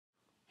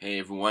Hey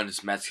everyone,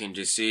 it's Mexican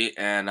JC,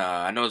 and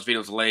I know this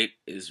video's late.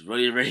 It's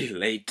really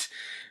late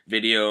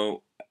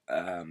video.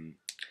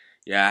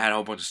 Yeah, I had a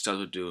whole bunch of stuff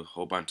to do, a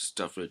whole bunch of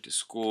stuff related to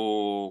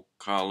school,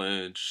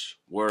 college,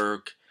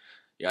 work,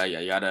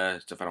 yada,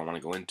 stuff I don't want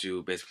to go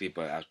into, basically,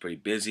 but I was pretty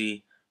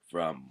busy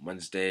from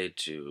Wednesday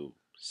to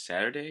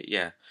Saturday,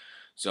 yeah.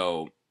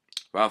 So,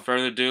 without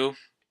further ado,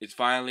 it's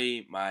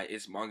finally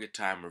it's manga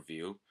time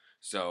review.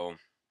 So,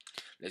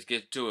 let's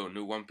get to it. A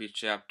new One Piece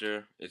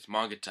chapter. It's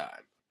manga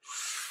time.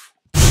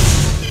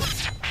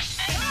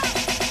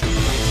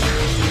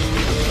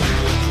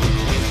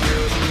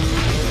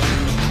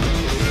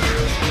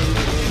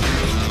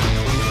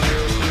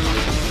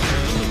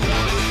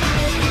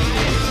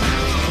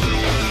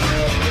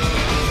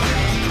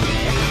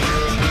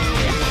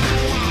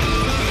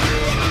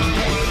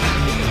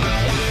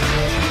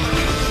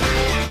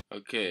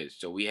 Okay,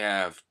 so we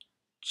have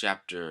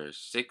chapter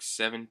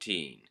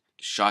 617,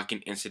 the shocking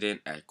incident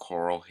at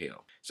Coral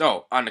Hill.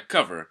 So on the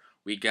cover,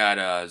 we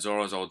got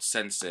Zoro's old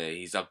sensei.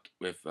 He's up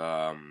at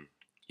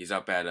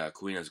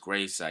Kuina's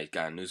gravesite. He's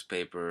got a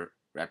newspaper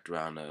wrapped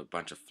around a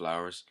bunch of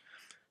flowers.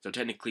 So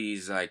technically,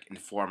 he's like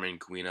informing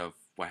Kuina of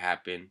what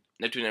happened.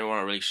 Neptune and everyone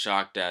are really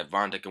shocked that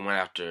Von Decken went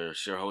after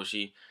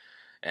Shirahoshi.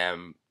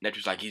 And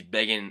Neptune's like he's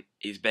begging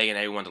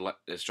everyone to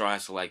the Straw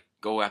has to like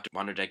go after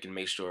Von Decken and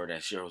make sure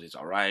that Shiroshi's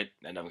alright,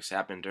 that nothing's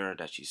happened to her,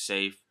 that she's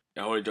safe.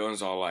 And Holy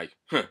Jones all like,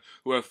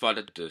 whoever thought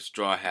that the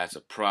Straw Hats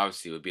of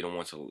prophecy would be the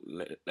one to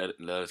let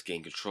us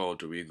gain control of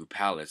the Ryugu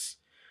Palace.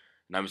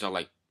 And I'm all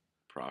like,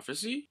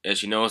 prophecy? And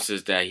she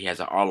notices that he has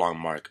an Arlong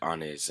mark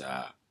on his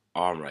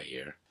arm right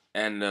here.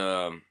 And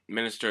the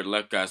minister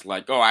left guy's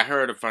like, oh, I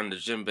heard from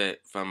Jinbei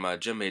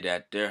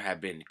that there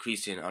have been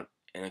increasing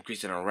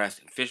arrests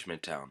in Fishman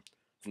Town.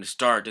 From the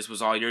start, this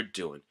was all you're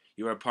doing.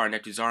 You were a part of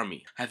Neptune's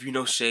army. Have you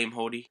no shame,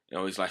 Hody?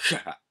 And he's like,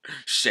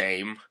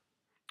 shame?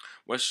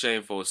 What's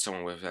shameful is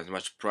someone with as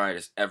much pride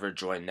as ever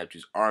joined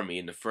Neptune's army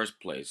in the first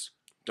place.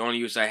 The only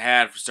use I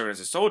had for serving as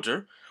a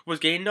soldier was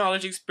gaining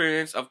knowledge and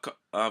experience of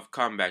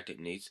combat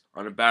techniques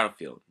on the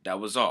battlefield. That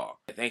was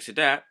all. And thanks to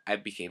that, I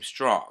became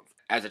strong.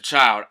 As a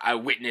child, I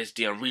witnessed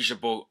the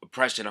unreasonable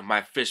oppression of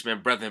my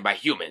fishermen brethren by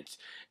humans,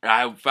 and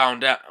I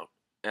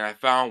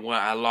found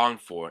what I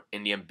longed for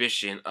in the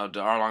ambition of the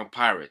Arlong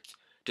pirates,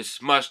 to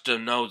smush the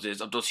noses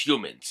of those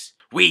humans.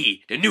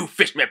 We, the new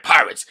fishermen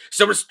pirates,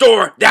 shall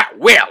restore that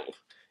will!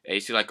 And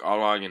you see like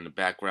Arlong in the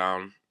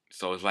background,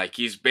 so it's like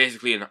he's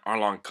basically an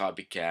Arlong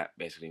copycat,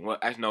 basically. Well,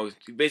 I know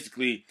he's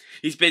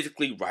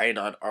basically riding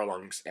on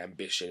Arlong's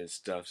ambition and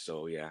stuff,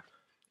 so yeah.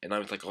 And I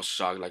was like all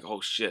shocked, like, oh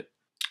shit,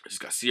 it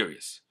just got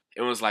serious.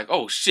 It was like,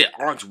 oh shit,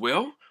 Arlong's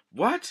will?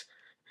 What?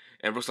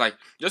 And Brooke's like,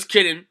 just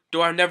kidding,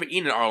 though I've never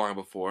eaten an Arlong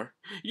before.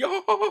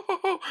 Yo!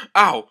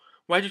 Ow!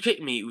 Why'd you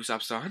kick me,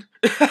 Usopp-san?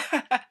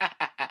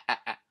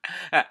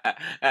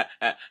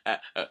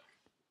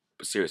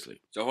 But seriously.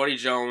 So Holy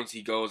Jones,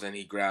 he goes and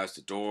he grabs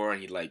the door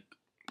and he like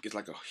gets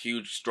like a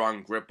huge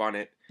strong grip on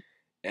it,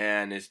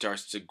 and it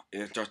starts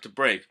to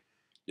break.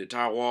 The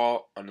entire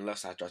wall on the left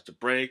side starts to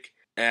break,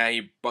 and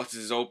he busts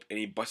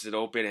it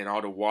open and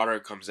all the water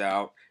comes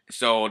out.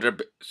 So they're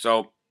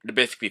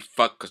basically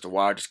fucked because the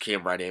water just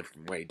came right in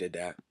from where he did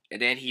that.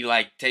 And then he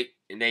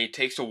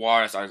takes the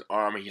water that's on his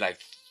arm and he like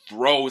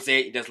throws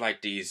it. He does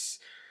like these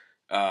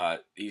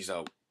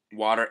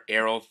water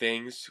arrow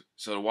things.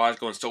 So the water's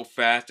going so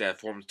fast that it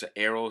forms to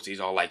arrows. He's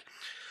all like,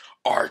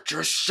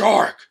 Archer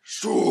Shark!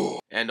 Shoo!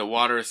 And the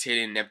water is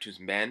hitting Neptune's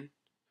men.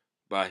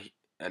 But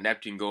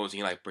Neptune goes and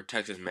he like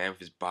protects his man with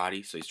his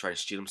body. So he's trying to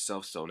shield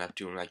himself. So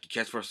Neptune, like, he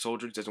cares for a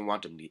soldier. He doesn't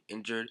want them to be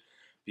injured.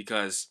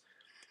 Because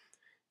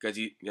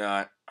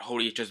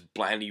Hody just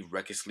blindly,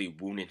 recklessly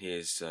wounding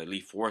his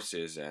elite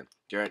forces, and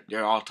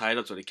they're all tied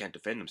up so they can't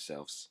defend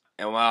themselves.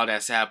 And while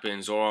that's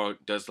happening, Zoro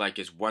does like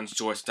his one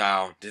sword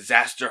style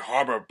disaster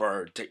harbor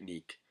bird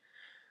technique,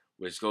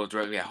 which goes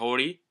directly at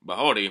Hody. But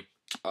Hody,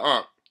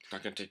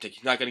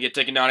 he's not gonna get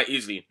taken down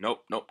easily.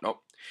 Nope.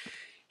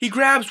 He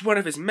grabs one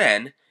of his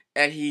men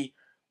and he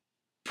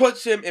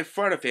puts him in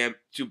front of him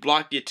to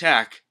block the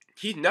attack.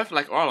 He's nothing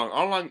like Arlong.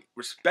 Arlong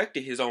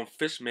respected his own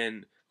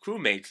fishermen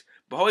crewmates,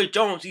 but Holy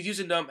Jones, he's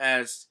using them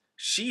as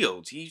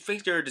shields. He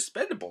thinks they're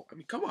dispendable. I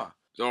mean, come on.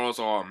 Zoro's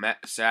all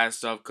sad and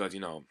stuff because, you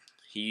know,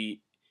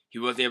 he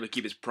wasn't able to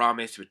keep his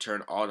promise to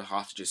return all the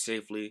hostages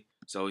safely.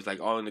 So he's like,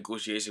 all the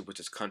negotiations with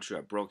his country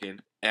are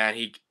broken.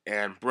 And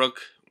Brook,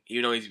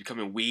 even though he's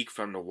becoming weak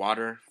from the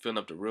water filling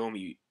up the room,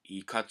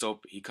 he cuts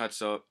up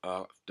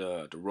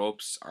the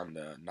ropes on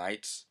the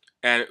knights.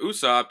 And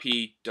Usopp,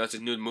 he does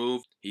his new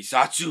move.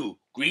 Hisatsu,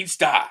 Green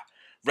Star,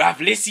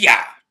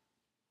 Ravlicia.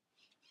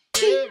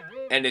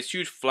 And this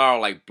huge flower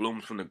like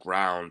blooms from the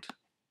ground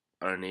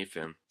underneath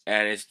him,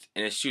 and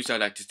it shoots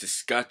out like this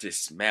disgusting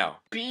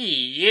smell.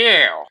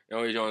 B.U. And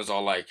Holy Jones is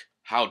all like,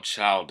 how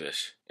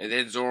childish. And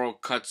then Zoro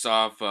cuts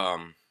off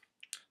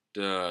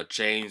the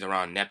chains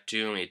around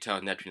Neptune. And he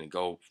tells Neptune to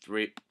go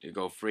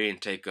free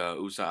and take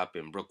Usopp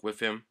and Brook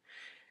with him.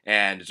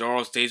 And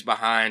Zoro stays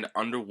behind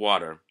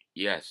underwater.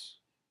 Yes,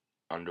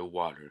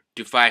 underwater,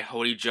 to fight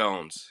Holy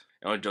Jones.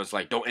 And Holy Jones is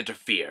like, don't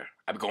interfere.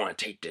 I'm going to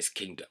take this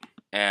kingdom.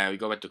 And we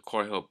go back to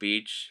Coral Hill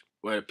Beach,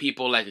 where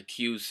people like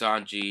accuse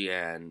Sanji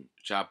and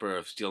Chopper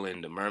of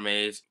stealing the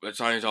mermaids. But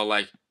Sanji's all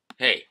like,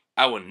 "Hey,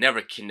 I will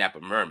never kidnap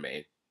a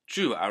mermaid.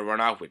 True, I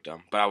run out with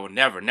them, but I will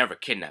never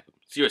kidnap them.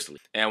 Seriously."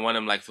 And one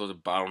of them like throws a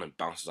bottle and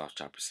bounces off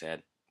Chopper's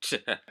head.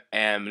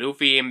 And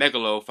Luffy and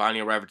Megalo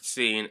finally arrive at the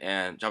scene,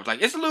 and Chopper's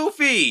like, "It's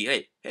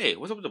Luffy! Hey,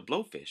 what's up with the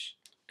blowfish?"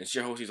 And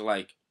Shirahoshi's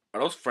like, "Are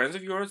those friends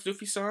of yours,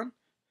 Luffy-san?"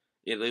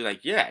 Yeah, they're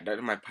like, "Yeah,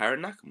 that's my pirate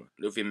Nakama."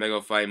 Luffy and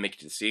Megalo finally make it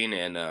to the scene,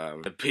 and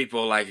the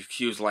people like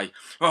accuse like,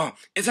 "Oh,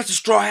 is that the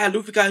Straw Hat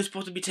Luffy guy who's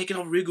supposed to be taking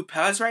over Rigu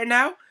Palace right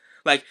now?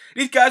 Like,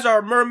 these guys are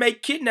a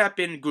mermaid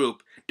kidnapping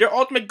group. Their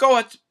ultimate goal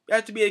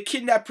has to be to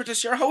kidnap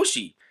Princess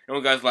Shirahoshi." And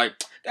one guy's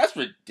like, "That's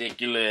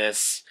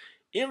ridiculous.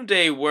 Even if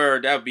they were,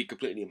 that would be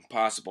completely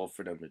impossible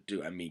for them to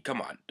do. I mean, come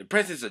on. The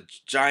princess is a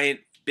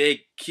giant,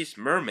 big, kiss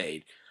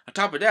mermaid. On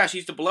top of that,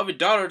 she's the beloved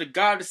daughter of the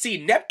god of the sea,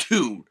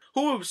 Neptune.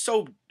 Who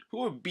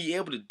would be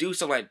able to do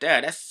something like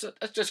that? That's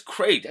just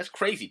crazy. That's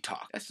crazy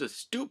talk. That's just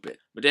stupid."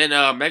 But then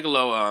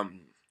Megalo,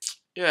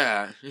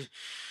 yeah,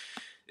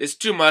 it's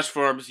too much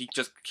for him. He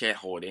just can't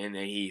hold it in,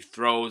 and he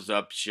throws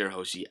up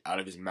Shirahoshi out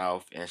of his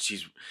mouth, and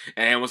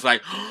it was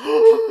like,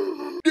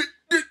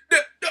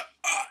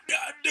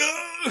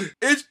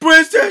 "It's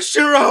Princess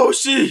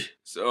Shirahoshi!"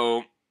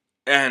 So,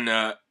 and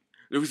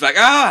Luffy's like,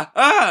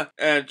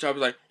 and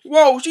Chopper's like,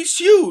 "Whoa, she's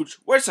huge.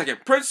 Wait a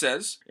second,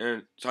 princess."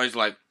 And Sanji's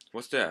like,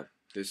 "What's that?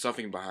 There's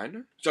something behind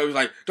her?" So he's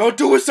like, "Don't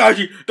do it,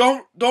 Sanji.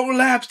 Don't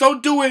relapse.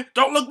 Don't do it.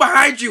 Don't look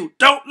behind you.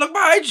 Don't look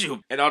behind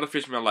you." And all the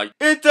fishermen are like,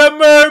 "It's a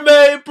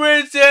mermaid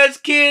princess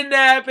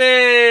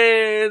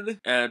kidnapping."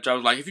 And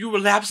Chopper's like, "If you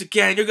relapse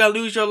again, you're gonna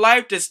lose your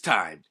life this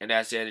time." And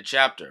that's the end of the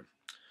chapter.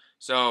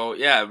 So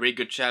yeah, really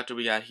good chapter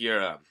we got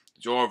here.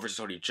 Zoro versus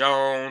Cody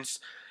Jones.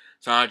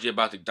 Sanji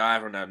about to die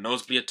from that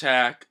nosebleed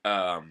attack.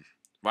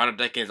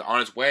 Vanderdecken is on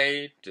his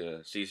way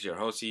to see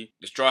Shirahoshi.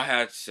 The Straw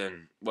Hats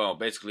and, well,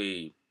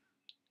 basically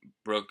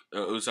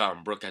Usopp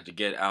and Brook had to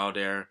get out of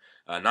there.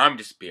 Nami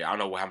disappeared. I don't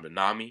know what happened to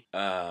Nami.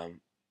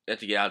 They had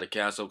to get out of the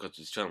castle because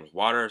it's filling with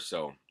water.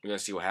 So we're gonna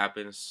see what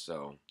happens.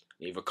 So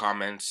leave a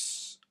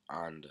comments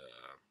in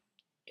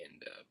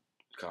the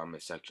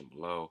comment section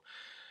below.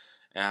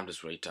 And I'm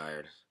just really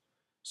tired.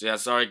 So yeah,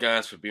 sorry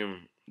guys for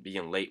being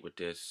late with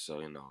this.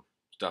 So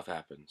stuff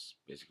happens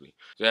basically.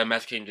 So yeah,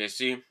 Master King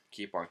JC,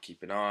 keep on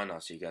keeping on. I'll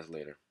see you guys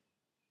later.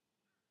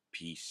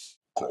 Peace.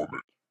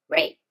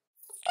 Wait.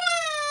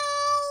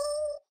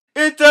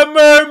 It's a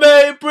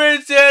mermaid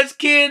princess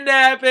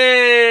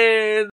kidnapping!